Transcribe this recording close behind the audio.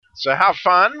So how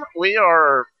fun. We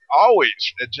are always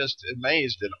just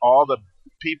amazed at all the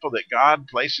people that God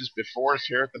places before us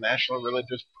here at the National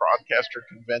Religious Broadcaster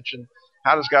Convention.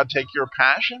 How does God take your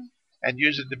passion and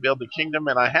use it to build the kingdom?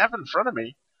 And I have in front of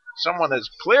me someone that's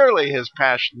clearly his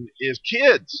passion is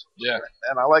kids. Yeah.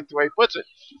 And I like the way he puts it.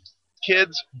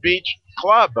 Kids Beach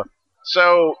Club.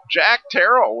 So Jack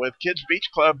Terrell with Kids Beach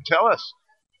Club, tell us,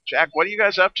 Jack, what are you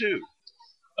guys up to?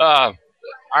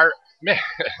 Our man,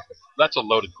 that's a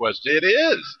loaded question. It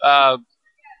is.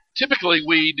 Typically,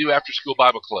 we do after-school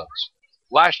Bible clubs.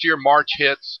 Last year, March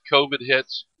hits, COVID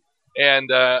hits, and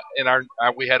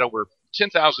we had over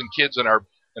 10,000 kids in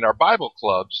our Bible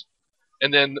clubs.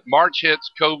 And then March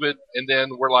hits, COVID, and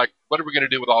then we're like, what are we going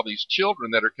to do with all these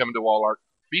children that are coming to all our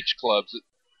beach clubs at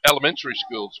elementary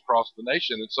schools across the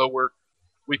nation? And so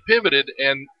we pivoted,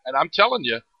 and I'm telling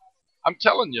you,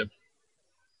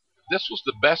 this was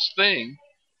the best thing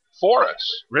for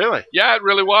us. Really? Yeah, it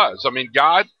really was. I mean,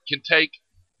 God can take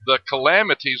the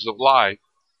calamities of life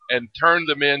and turn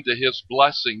them into his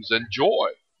blessings and joy.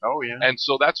 Oh, yeah. And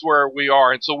so that's where we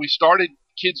are. And so we started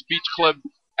Kids Beach Club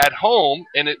at home,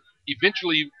 and it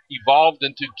eventually evolved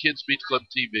into Kids Beach Club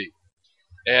TV.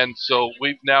 And so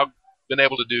we've now been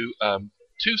able to do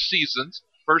 2 seasons.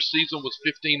 First season was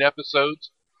 15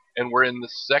 episodes, and we're in the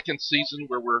second season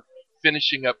where we're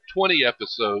finishing up 20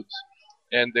 episodes.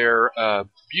 And they're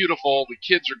beautiful. The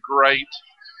kids are great.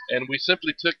 And we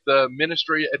simply took the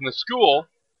ministry in the school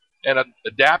and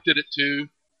adapted it to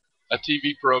a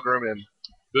TV program, and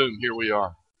boom, here we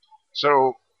are.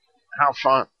 So, how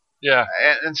fun. Yeah.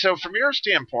 And so from your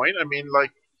standpoint, I mean,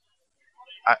 like,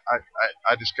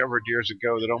 I discovered years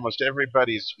ago that almost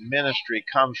everybody's ministry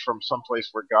comes from someplace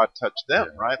where God touched them,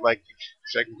 right? Like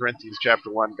 2 Corinthians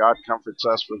chapter 1, God comforts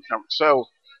us with comfort. So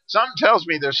something tells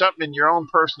me there's something in your own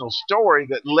personal story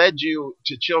that led you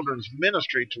to children's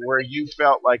ministry to where you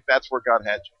felt like that's where God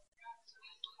had you.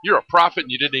 You're a prophet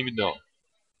and you didn't even know.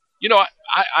 You know,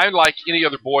 I like any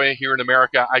other boy here in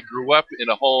America, I grew up in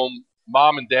a home,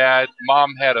 mom and dad.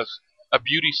 Mom had a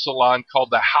beauty salon called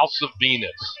the House of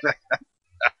Venus.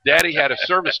 Daddy had a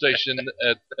service station,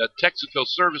 a Texaco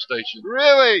service station.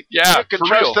 Really? Yeah, you can for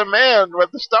trust real. the man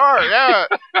with the star. Yeah,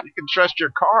 you can trust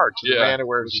your car to the man who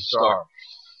wears the star.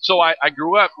 So I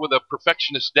grew up with a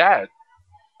perfectionist dad,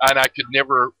 and I could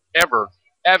never,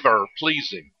 ever please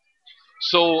him.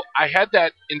 So I had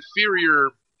that inferior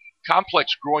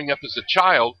complex growing up as a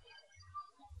child.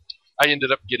 I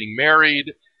ended up getting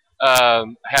married,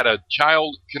 had a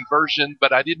child conversion,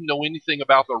 but I didn't know anything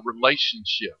about the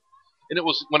relationship. And it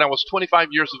was when I was 25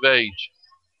 years of age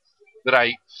that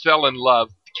I fell in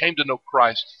love, came to know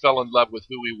Christ, fell in love with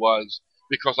who he was,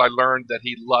 because I learned that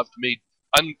he loved me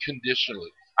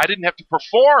unconditionally. I didn't have to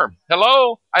perform.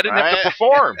 Hello? I didn't have to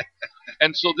perform.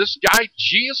 And so this guy,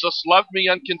 Jesus, loved me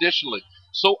unconditionally.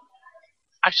 So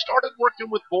I started working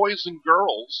with boys and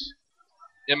girls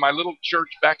in my little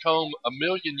church back home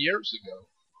 1,000,000 years ago.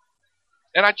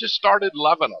 And I just started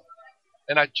loving them.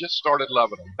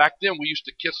 Back then, we used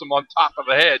to kiss them on top of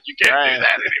the head. You can't do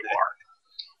that anymore.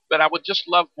 But I would just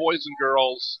love boys and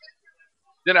girls.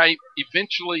 Then I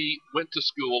eventually went to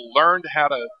school, learned how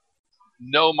to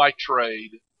know my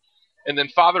trade. And then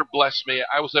Father blessed me.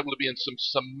 I was able to be in some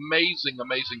amazing,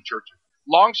 amazing churches.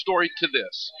 Long story to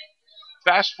this.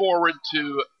 Fast forward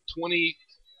to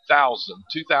 2000.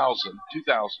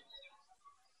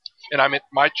 And I'm at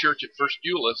my church at First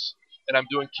Euless, and I'm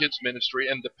doing kids ministry.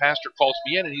 And the pastor calls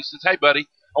me in, and he says, hey, buddy,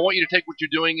 I want you to take what you're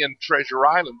doing in Treasure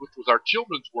Island, which was our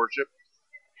children's worship,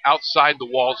 outside the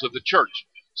walls of the church.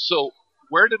 So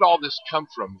where did all this come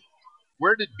from?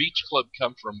 Where did Beach Club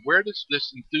come from? Where does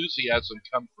this enthusiasm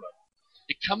come from?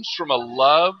 It comes from a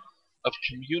love of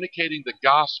communicating the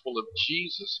gospel of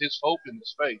Jesus, his hope and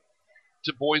his faith,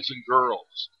 to boys and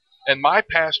girls. And my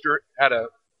pastor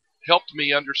helped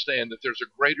me understand that there's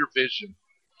a greater vision.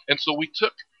 And so we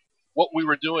took what we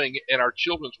were doing in our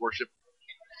children's worship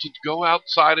to go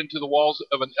outside into the walls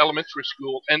of an elementary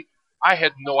school, and I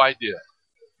had no idea,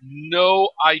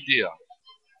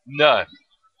 none,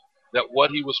 that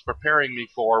what he was preparing me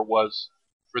for was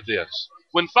for this.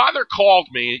 When Father called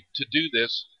me to do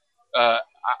this,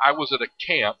 I was at a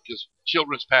camp, because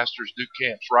children's pastors do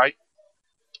camps, right?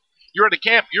 You're at a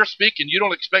camp, you're speaking, you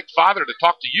don't expect Father to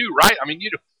talk to you, right? I mean,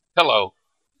 hello.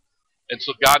 And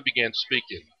so God began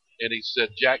speaking, and he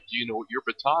said, Jack, do you know what your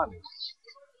baton is?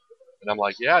 And I'm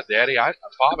like, yeah, Daddy,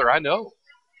 Father, I know.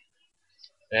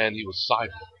 And he was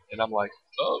silent. And I'm like,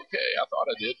 oh, okay, I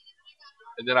thought I did.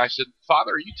 And then I said,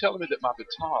 Father, are you telling me that my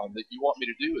baton that you want me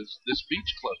to do is this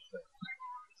Beach Club thing?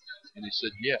 And he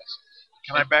said, yes.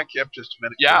 Can I back you up just a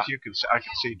minute? Yeah. Because I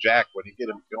can see Jack when he get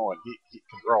him going. He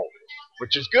can roll,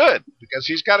 which is good because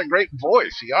he's got a great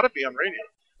voice. He ought to be on radio,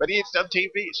 but he's done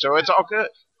TV, so it's all good.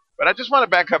 But I just want to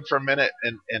back up for a minute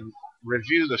and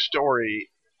review the story,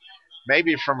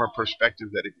 maybe from a perspective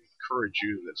that would encourage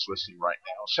you that's listening right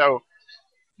now. So,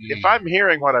 if I'm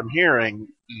hearing what I'm hearing,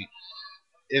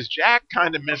 is Jack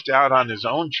kind of missed out on his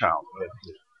own childhood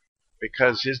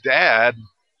because his dad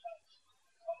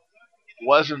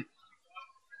wasn't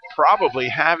probably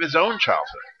have his own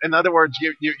childhood. In other words,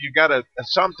 you got a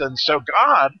something. So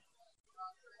God,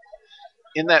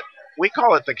 in that we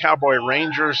call it the Cowboy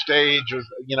Ranger stage, of,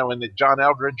 in the John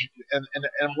Eldridge, and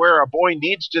where a boy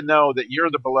needs to know that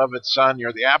you're the beloved son,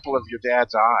 you're the apple of your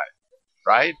dad's eye,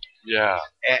 right? Yeah.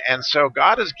 And so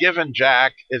God has given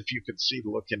Jack, if you could see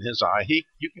the look in his eye,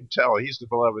 you can tell he's the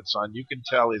beloved son. You can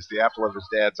tell he's the apple of his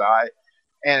dad's eye,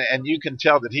 and you can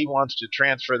tell that he wants to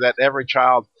transfer that to every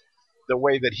child the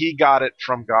way that he got it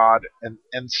from God.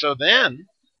 And so then,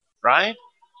 right?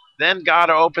 Then God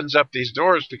opens up these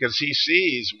doors because he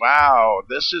sees, wow,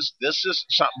 this is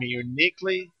something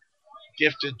uniquely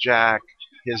gifted Jack,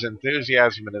 his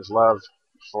enthusiasm and his love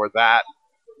for that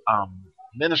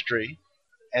ministry.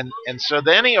 And so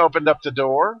then he opened up the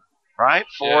door, right,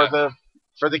 for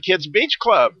the kids beach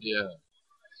club. Yeah.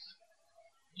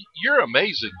 You're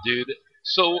amazing, dude.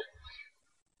 So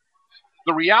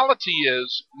the reality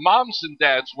is, moms and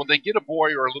dads, when they get a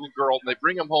boy or a little girl and they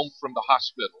bring them home from the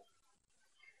hospital,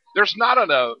 there's not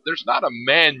a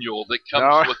manual that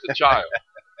comes with the child.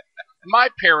 My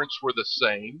parents were the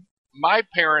same. My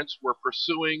parents were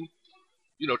pursuing,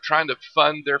 trying to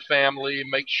fund their family,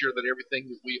 make sure that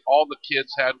all the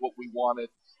kids had what we wanted.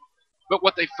 But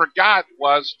what they forgot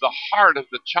was the heart of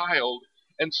the child,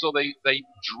 and so they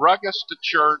drug us to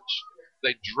church,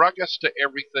 they drug us to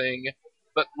everything,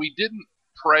 but we didn't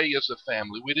pray as a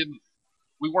family.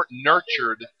 We weren't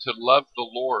nurtured to love the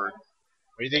Lord.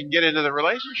 You didn't get into the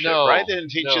relationship, right? They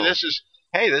didn't teach you this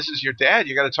is your dad.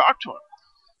 You got to talk to him.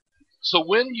 So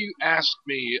when you ask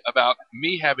me about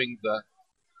me having the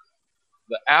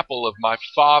apple of my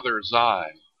father's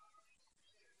eye,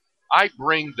 I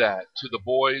bring that to the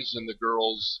boys and the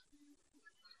girls,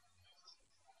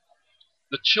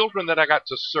 the children that I got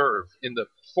to serve in the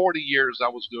 40 years I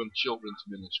was doing children's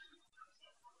ministry.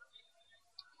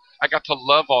 I got to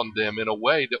love on them in a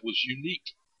way that was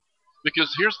unique.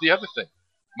 Because here's the other thing.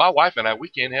 My wife and I, we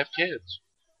can't have kids.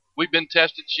 We've been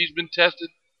tested. She's been tested.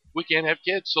 We can't have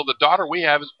kids. So the daughter we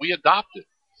have is we adopted.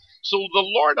 So the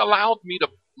Lord allowed me to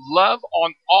love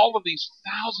on all of these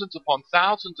thousands upon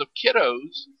thousands of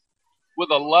kiddos with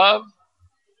a love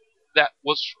that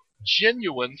was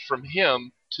genuine from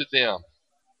Him to them.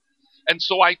 And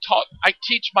so I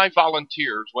teach my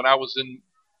volunteers when I was in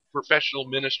professional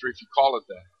ministry, if you call it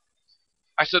that.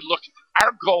 I said, look,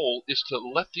 our goal is to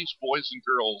let these boys and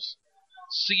girls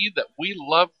see that we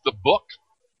love the book,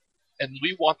 and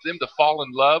we want them to fall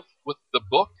in love with the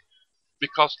book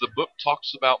because the book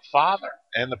talks about Father.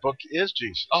 And the book is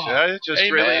Jesus. Oh, yeah, it just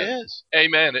really is.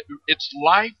 Amen. It's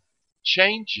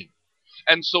life-changing.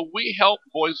 And so we help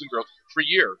boys and girls for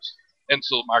years. And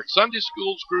so my Sunday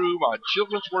schools grew, my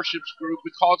children's worships grew,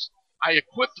 because I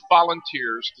equipped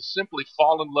volunteers to simply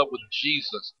fall in love with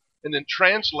Jesus and then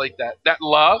translate that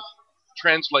love,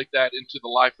 translate that into the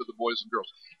life of the boys and girls.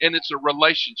 And it's a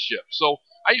relationship. So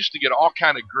I used to get all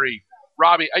kind of grief.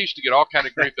 Robbie, I used to get all kind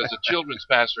of grief as a children's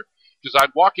pastor because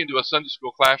I'd walk into a Sunday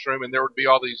school classroom and there would be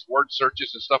all these word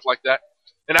searches and stuff like that.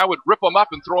 And I would rip them up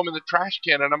and throw them in the trash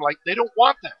can. And I'm like, they don't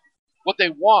want that. What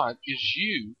they want is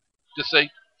you to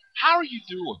say, how are you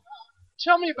doing?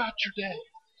 Tell me about your day.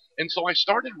 And so I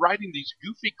started writing these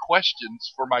goofy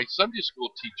questions for my Sunday school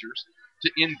teachers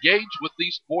to engage with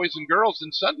these boys and girls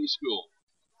in Sunday school.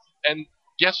 And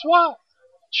guess what?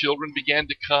 Children began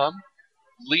to come.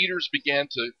 Leaders began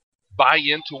to buy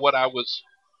into what I was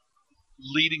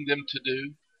leading them to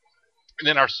do. And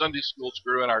then our Sunday schools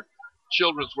grew and our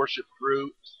children's worship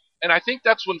grew. And I think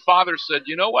that's when Father said,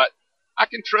 you know what? I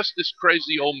can trust this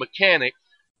crazy old mechanic.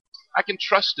 I can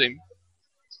trust him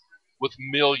with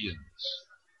millions.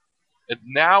 And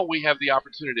now we have the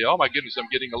opportunity. Oh my goodness, I'm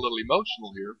getting a little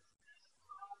emotional here.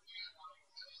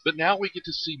 But now we get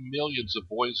to see millions of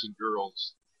boys and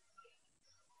girls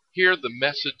hear the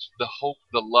message, the hope,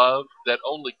 the love that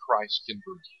only Christ can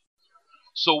bring.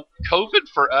 So COVID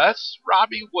for us,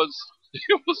 Robbie,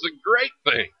 it was a great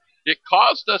thing. It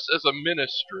caused us as a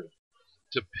ministry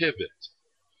to pivot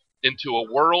into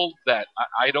a world that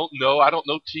I don't know. I don't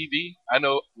know TV. I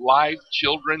know live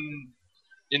children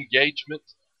engagement.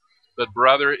 But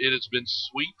brother, it has been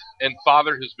sweet, and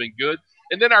Father has been good.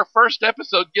 And then our first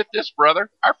episode, get this,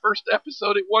 brother, our first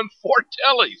episode, it won 4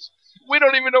 tellies. We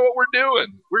don't even know what we're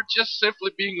doing. We're just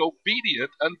simply being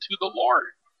obedient unto the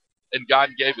Lord. And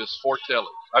God gave us 4 tellies.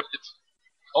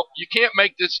 You can't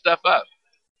make this stuff up.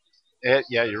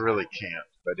 Yeah, you really can't.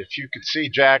 But if you could see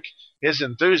Jack, his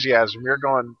enthusiasm, you're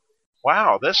going,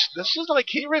 wow, this is like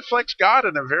he reflects God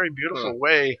in a very beautiful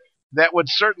way that would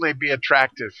certainly be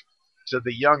attractive to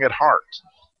the young at heart.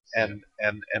 And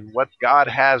what God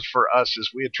has for us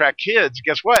is we attract kids.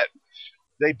 Guess what?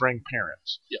 They bring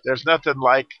parents. Yeah. There's nothing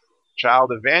like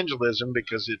child evangelism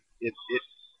because it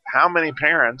how many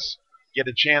parents get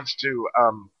a chance to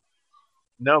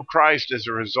know Christ as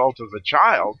a result of a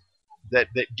child that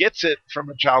gets it from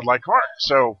a childlike heart.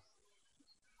 So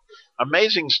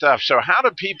amazing stuff. So how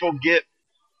do people get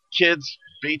Kids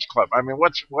Beach Club? I mean,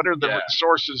 what are the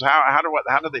sources? How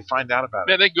do they find out about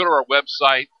it? They can go to our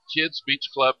website,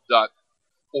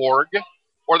 kidsbeachclub.org,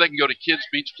 or they can go to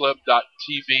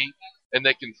kidsbeachclub.tv and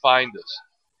they can find us.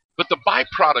 But the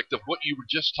byproduct of what you were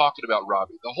just talking about,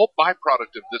 Robbie, the whole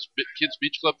byproduct of this Kids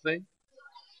Beach Club thing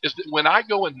is that when I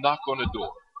go and knock on a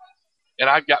door and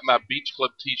I've got my Beach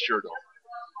Club t-shirt on,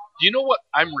 do you know what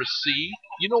I'm received?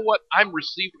 You know what? I'm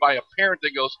received by a parent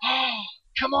that goes, oh,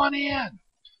 come on in.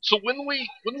 So when we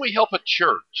help a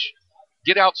church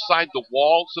get outside the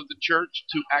walls of the church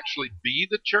to actually be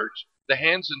the church, the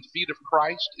hands and feet of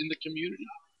Christ in the community,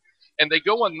 and they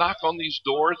go and knock on these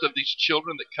doors of these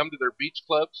children that come to their beach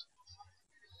clubs,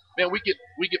 man, we get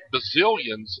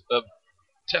bazillions of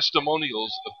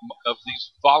testimonials of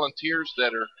these volunteers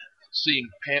that are seeing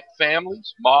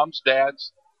families, moms,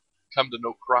 dads, come to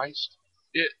know Christ.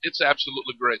 It's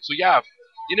absolutely great. So yeah,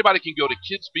 anybody can go to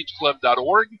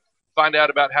kidsbeachclub.org, find out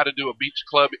about how to do a beach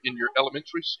club in your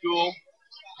elementary school.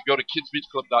 Go to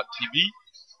kidsbeachclub.tv,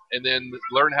 and then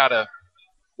learn how to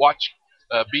watch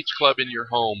Beach Club in your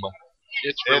home.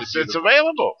 It's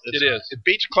available. It is.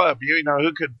 Beach Club. You know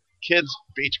who could Kids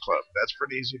Beach Club. That's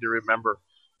pretty easy to remember.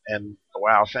 And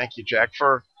wow, thank you, Jack,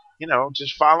 for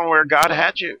just following where God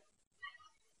had you.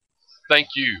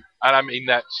 Thank you, and I mean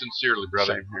that sincerely,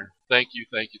 brother. Same here. Thank you.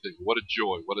 What a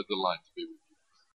joy. What a delight to be with you.